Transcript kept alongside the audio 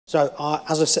So,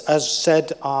 as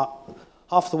said,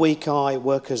 half the week I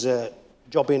work as a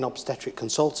jobbing obstetric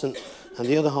consultant, and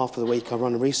the other half of the week I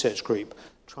run a research group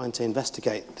trying to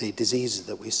investigate the diseases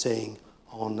that we're seeing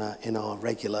in our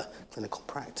regular clinical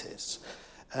practice.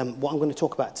 What I'm going to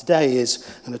talk about today is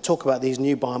I'm going to talk about these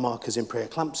new biomarkers in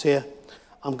preeclampsia.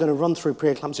 I'm going to run through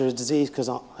preeclampsia as a disease because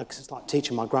it's like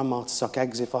teaching my grandma to suck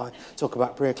eggs if I talk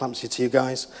about preeclampsia to you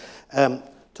guys.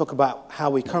 Talk about how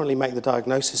we currently make the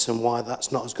diagnosis and why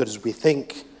that's not as good as we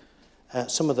think.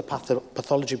 Some of the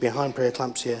pathology behind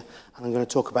preeclampsia, and I'm going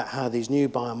to talk about how these new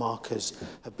biomarkers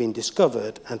have been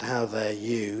discovered and how they're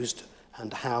used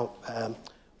and how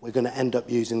we're going to end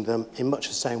up using them in much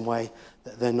the same way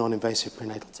that their non-invasive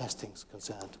prenatal testing is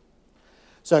concerned.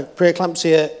 So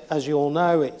preeclampsia, as you all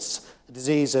know, it's a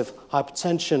disease of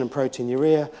hypertension and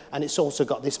proteinuria, and it's also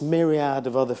got this myriad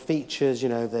of other features,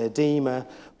 the edema,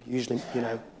 usually,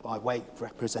 by weight,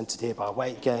 represented here by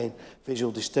weight gain,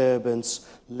 visual disturbance,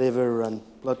 liver and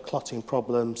blood clotting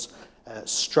problems,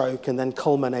 stroke, and then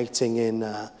culminating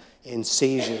in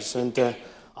seizures. And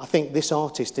I think this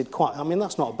artist did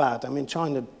that's not bad.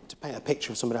 Trying to paint a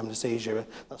picture of somebody having a seizure,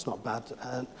 that's not bad.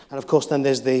 And of course, then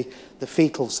there's the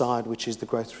fetal side, which is the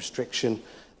growth restriction,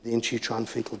 the intrauterine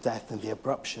fetal death, and the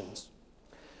abruptions.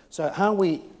 So how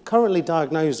we currently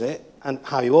diagnose it, and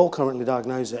how you all currently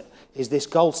diagnose it, is this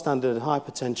gold standard of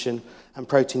hypertension and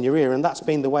proteinuria, and that's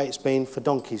been the way it's been for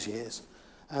donkey's years.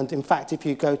 And in fact, if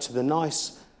you go to the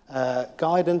NICE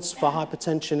guidance for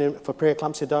hypertension for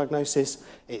preeclampsia diagnosis,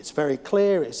 it's very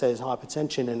clear. It says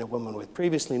hypertension in a woman with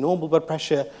previously normal blood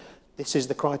pressure. This is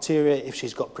the criteria if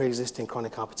she's got pre-existing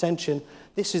chronic hypertension.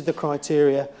 This is the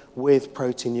criteria with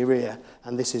proteinuria,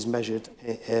 and this is measured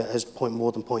as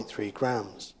more than 0.3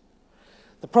 grams.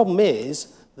 The problem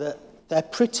is that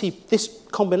this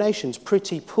combination's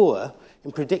pretty poor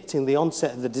in predicting the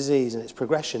onset of the disease and its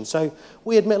progression. So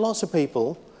we admit lots of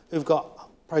people who've got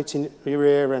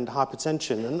proteinuria and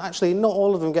hypertension, and actually not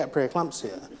all of them get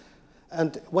preeclampsia.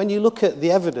 And when you look at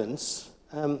the evidence,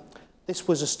 this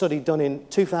was a study done in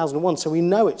 2001, so we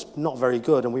know it's not very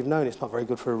good, and we've known it's not very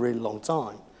good for a really long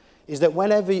time, is that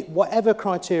whatever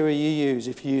criteria you use,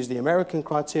 if you use the American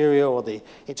criteria or the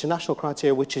international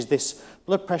criteria, which is this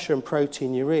blood pressure and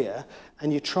proteinuria,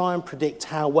 and you try and predict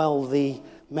how well the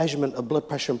measurement of blood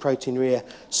pressure and proteinuria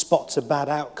spots a bad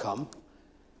outcome,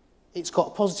 it's got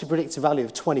a positive predictive value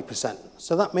of 20%.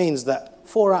 So that means that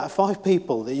 4 out of 5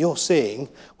 people that you're seeing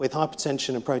with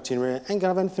hypertension and proteinuria ain't going to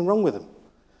have anything wrong with them.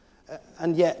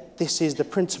 And yet, this is the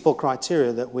principal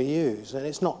criteria that we use, and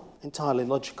it's not entirely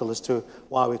logical as to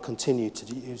why we continue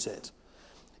to use it.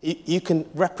 You can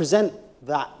represent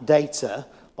that data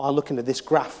by looking at this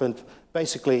graph, and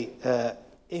basically,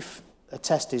 if a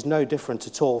test is no different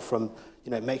at all from,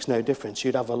 it makes no difference,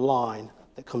 you'd have a line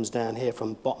that comes down here from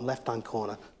the bottom left-hand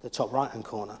corner to the top right-hand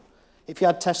corner. If you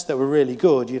had tests that were really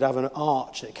good, you'd have an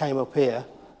arch that came up here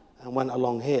and went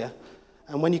along here.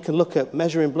 And when you can look at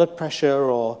measuring blood pressure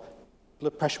or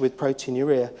blood pressure with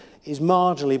proteinuria, is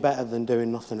marginally better than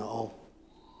doing nothing at all.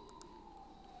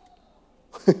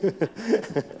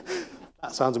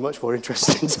 That sounds much more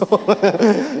interesting. So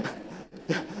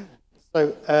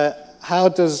how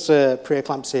does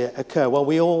preeclampsia occur? Well,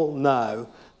 we all know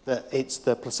that it's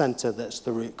the placenta that's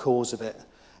the root cause of it.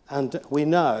 And we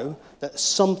know that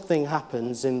something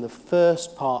happens in the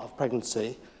first part of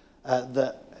pregnancy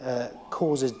that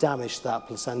causes damage to that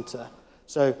placenta.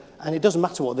 So, and it doesn't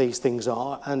matter what these things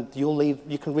are, and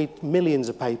you can read millions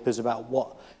of papers about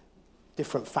what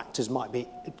different factors might be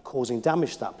causing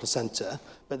damage to that placenta,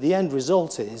 but the end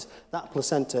result is that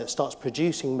placenta starts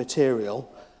producing material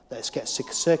that gets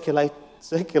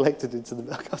circulated into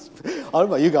the... I don't know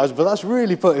about you guys, but that's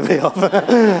really putting me off.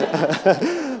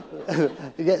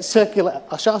 It gets circulated...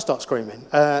 I shall start screaming.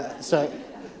 So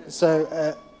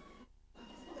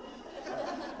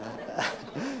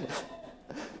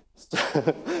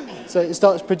it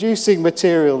starts producing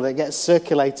material that gets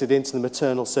circulated into the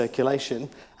maternal circulation,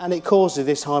 and it causes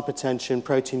this hypertension,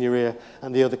 proteinuria,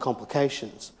 and the other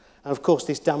complications. And of course,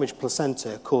 this damaged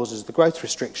placenta causes the growth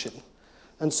restriction.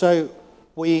 And so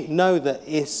we know that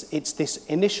it's this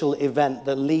initial event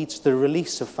that leads to the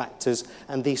release of factors,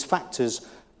 and these factors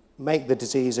make the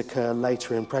disease occur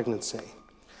later in pregnancy.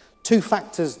 Two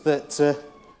factors that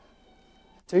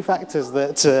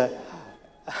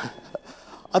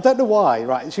I don't know why,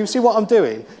 right? You see what I'm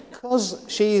doing? Because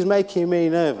she's making me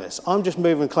nervous, I'm just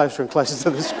moving closer and closer to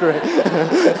the screen.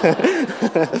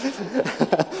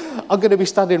 I'm going to be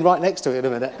standing right next to it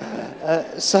in a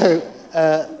minute.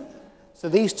 So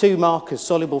these two markers,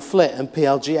 soluble FLT and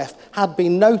PLGF, had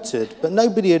been noted, but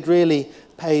nobody had really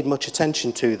paid much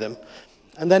attention to them.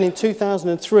 And then in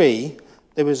 2003,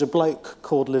 there was a bloke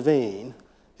called Levine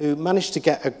who managed to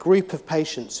get a group of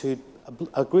patients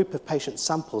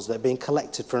samples that had been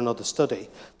collected for another study.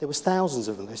 There was thousands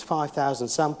of them, there's 5,000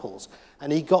 samples,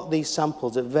 and he got these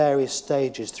samples at various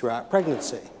stages throughout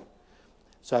pregnancy.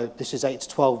 So this is 8 to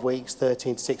 12 weeks,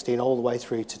 13 to 16, all the way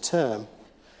through to term.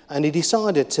 And he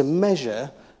decided to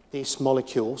measure this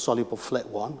molecule, soluble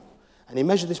FLT1, and he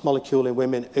measured this molecule in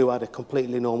women who had a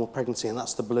completely normal pregnancy, and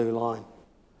that's the blue line.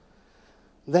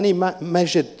 Then he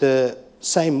measured the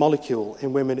same molecule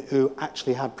in women who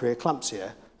actually had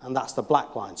preeclampsia, and that's the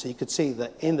black line. So you could see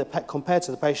that compared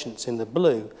to the patients in the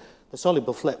blue, the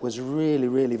soluble FLT was really,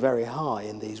 really very high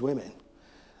in these women.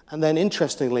 And then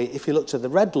interestingly, if you looked at the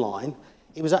red line,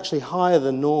 it was actually higher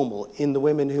than normal in the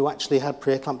women who actually had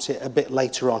preeclampsia a bit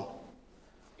later on.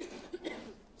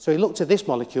 So he looked at this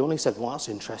molecule and he said, well, that's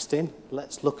interesting.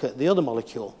 Let's look at the other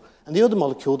molecule. And the other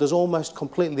molecule does almost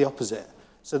completely the opposite.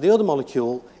 So the other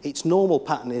molecule, its normal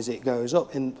pattern is it goes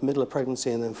up in the middle of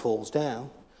pregnancy and then falls down.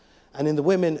 And in the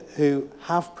women who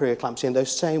have preeclampsia, in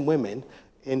those same women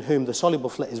in whom the soluble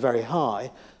FLT is very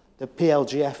high, the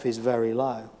PLGF is very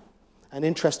low. And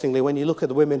interestingly, when you look at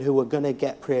the women who were going to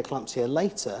get preeclampsia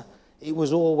later, it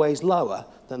was always lower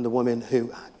than the women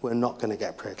who were not going to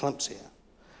get preeclampsia.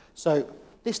 So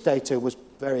this data was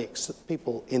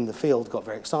people in the field got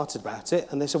very excited about it,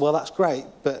 and they said, well, that's great,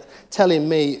 but telling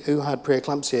me who had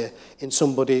preeclampsia in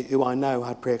somebody who I know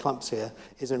had preeclampsia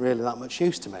isn't really that much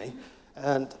use to me.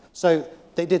 And so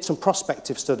they did some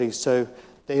prospective studies. So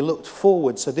they looked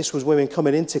forward. So this was women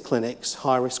coming into clinics,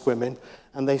 high-risk women,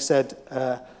 and they said,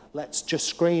 let's just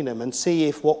screen them and see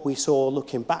if what we saw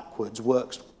looking backwards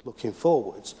works looking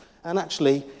forwards. And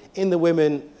actually, in the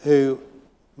women who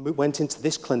went into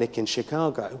this clinic in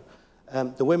Chicago,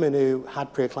 the women who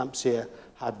had preeclampsia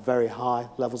had very high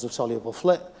levels of soluble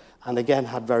FLT and again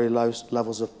had very low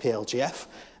levels of PLGF.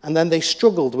 And then they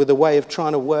struggled with a way of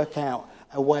trying to work out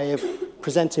a way of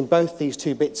presenting both these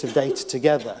two bits of data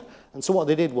together. And so what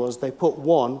they did was they put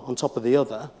one on top of the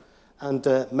other and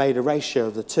made a ratio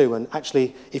of the two. And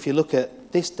actually, if you look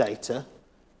at this data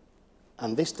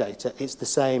and this data, it's the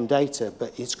same data,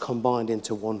 but it's combined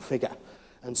into one figure.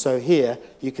 And so here,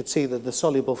 you could see that the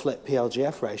soluble FLT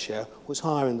PLGF ratio was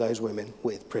higher in those women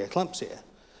with preeclampsia.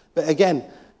 But again,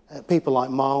 people like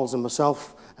Miles and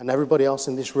myself and everybody else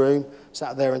in this room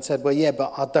sat there and said, well, yeah,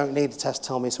 but I don't need a test to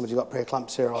tell me somebody's got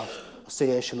preeclampsia. I see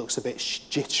her, she looks a bit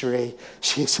jittery,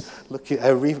 she's looking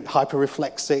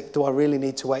hyperreflexic. Do I really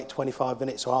need to wait 25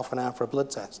 minutes or half an hour for a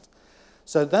blood test?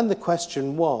 So then the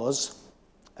question was,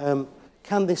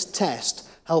 can this test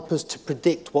help us to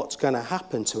predict what's going to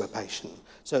happen to a patient?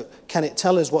 So can it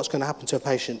tell us what's going to happen to a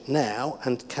patient now,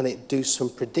 and can it do some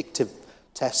predictive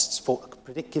tests,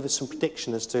 give us some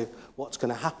prediction as to what's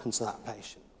going to happen to that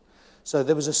patient? So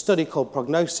there was a study called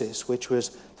Prognosis, which was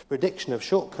the prediction of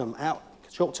short-term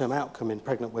outcome in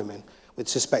pregnant women with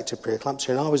suspected preeclampsia,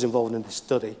 and I was involved in this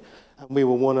study, and we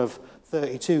were one of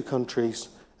 32 countries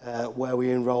where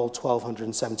we enrolled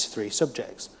 1,273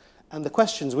 subjects. And the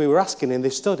questions we were asking in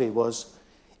this study was,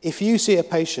 if you see a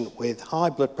patient with high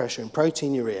blood pressure and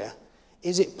proteinuria,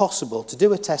 is it possible to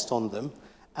do a test on them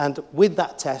and with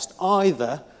that test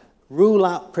either rule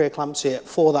out preeclampsia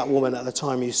for that woman at the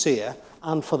time you see her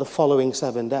and for the following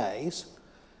 7 days?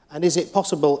 And is it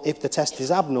possible, if the test is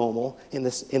abnormal in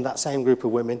that same group of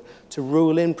women, to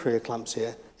rule in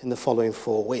preeclampsia in the following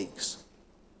 4 weeks?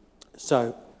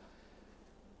 So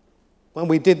when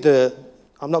we did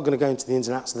I'm not going to go into the ins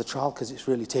and outs of the trial because it's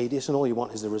really tedious, and all you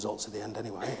want is the results at the end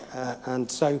anyway. And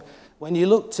so when you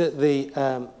looked at the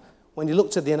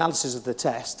analysis of the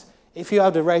test, if you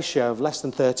had a ratio of less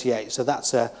than 38, so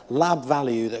that's a lab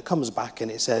value that comes back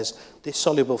and it says this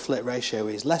soluble FLT ratio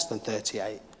is less than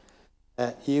 38,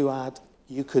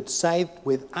 you could say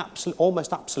with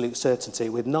almost absolute certainty,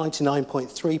 with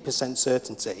 99.3%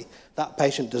 certainty, that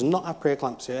patient does not have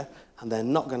preeclampsia and they're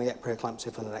not going to get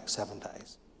preeclampsia for the next 7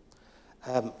 days.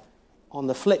 On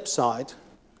the flip side,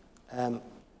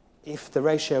 if the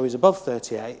ratio is above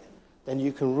 38, then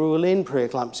you can rule in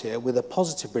preeclampsia with a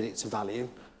positive predictive value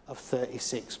of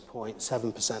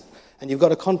 36.7%. And you've got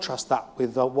to contrast that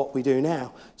with what we do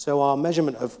now. So our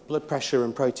measurement of blood pressure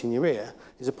and proteinuria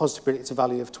is a positive predictive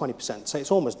value of 20%. So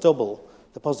it's almost double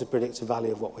the positive predictive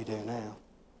value of what we do now.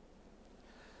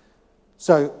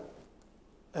 So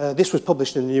this was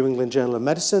published in the New England Journal of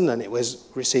Medicine, and it was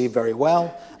received very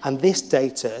well. And this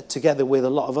data, together with a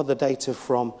lot of other data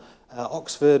from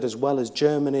Oxford, as well as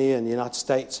Germany and the United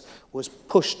States, was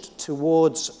pushed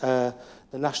towards the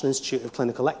National Institute of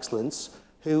Clinical Excellence,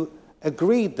 who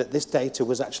agreed that this data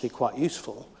was actually quite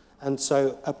useful, and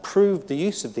so approved the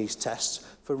use of these tests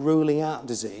for ruling out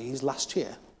disease last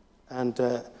year.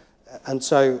 And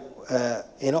so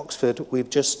in Oxford, we've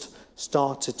just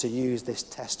started to use this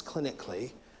test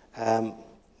clinically. I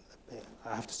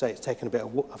have to say it's taken a bit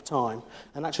of time.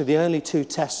 And actually the only two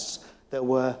tests that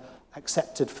were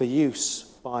accepted for use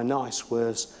by NICE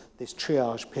was this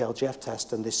triage PLGF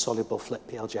test and this soluble FLIP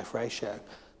PLGF ratio.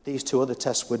 These two other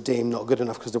tests were deemed not good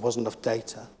enough because there wasn't enough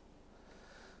data.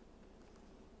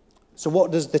 So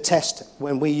what does the test,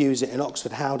 when we use it in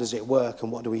Oxford, how does it work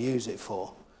and what do we use it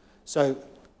for? So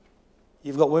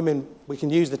you've got women, we can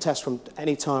use the test from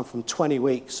any time from 20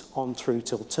 weeks on through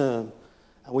till term.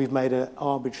 And we've made a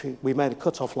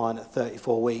cut-off line at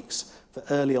 34 weeks for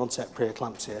early onset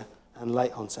preeclampsia and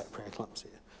late onset preeclampsia.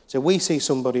 So we see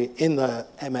somebody in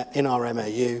our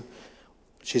MAU,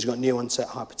 she's got new onset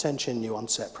hypertension, new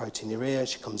onset proteinuria,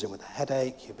 she comes in with a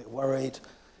headache, you're a bit worried,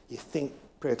 you think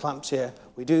preeclampsia,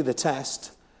 we do the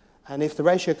test, and if the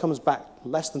ratio comes back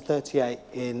less than 38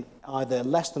 in either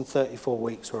less than 34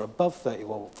 weeks or above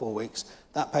 34 weeks,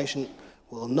 that patient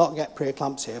will not get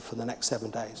preeclampsia for the next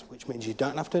 7 days, which means you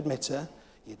don't have to admit her,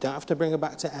 you don't have to bring her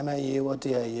back to MAU or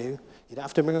DAU, you don't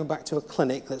have to bring her back to a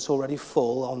clinic that's already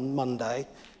full on Monday.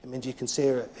 It means you can see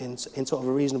her in sort of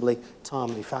a reasonably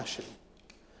timely fashion.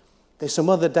 There's some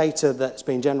other data that's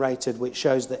been generated which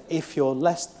shows that if you're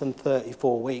less than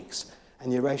 34 weeks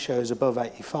and your ratio is above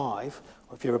 85,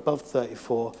 or if you're above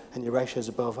 34 and your ratio is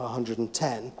above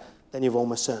 110, then you've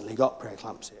almost certainly got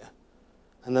preeclampsia.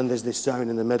 And then there's this zone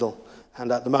in the middle.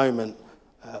 And at the moment,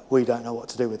 we don't know what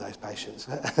to do with those patients.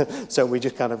 So we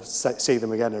just kind of see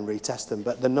them again and retest them.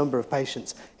 But the number of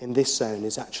patients in this zone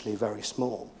is actually very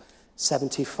small.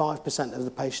 75% of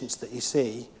the patients that you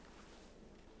see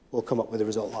will come up with a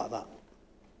result like that.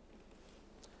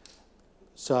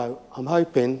 So I'm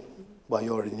hoping, well,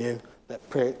 you already knew, that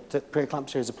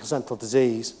preeclampsia is a placental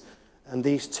disease, and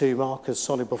these two markers,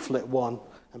 soluble FLIP1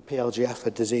 and PLGF,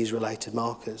 are disease-related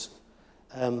markers.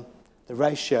 The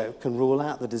ratio can rule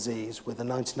out the disease with a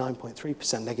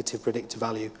 99.3% negative predictor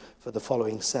value for the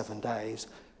following 7 days,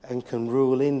 and can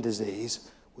rule in disease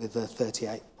with a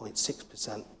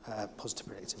 38.6% positive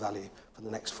predictor value for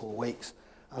the next 4 weeks.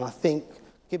 And I think,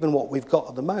 given what we've got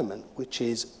at the moment, which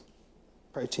is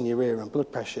proteinuria and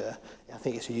blood pressure, I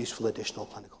think it's a useful additional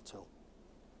clinical tool.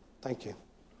 Thank you.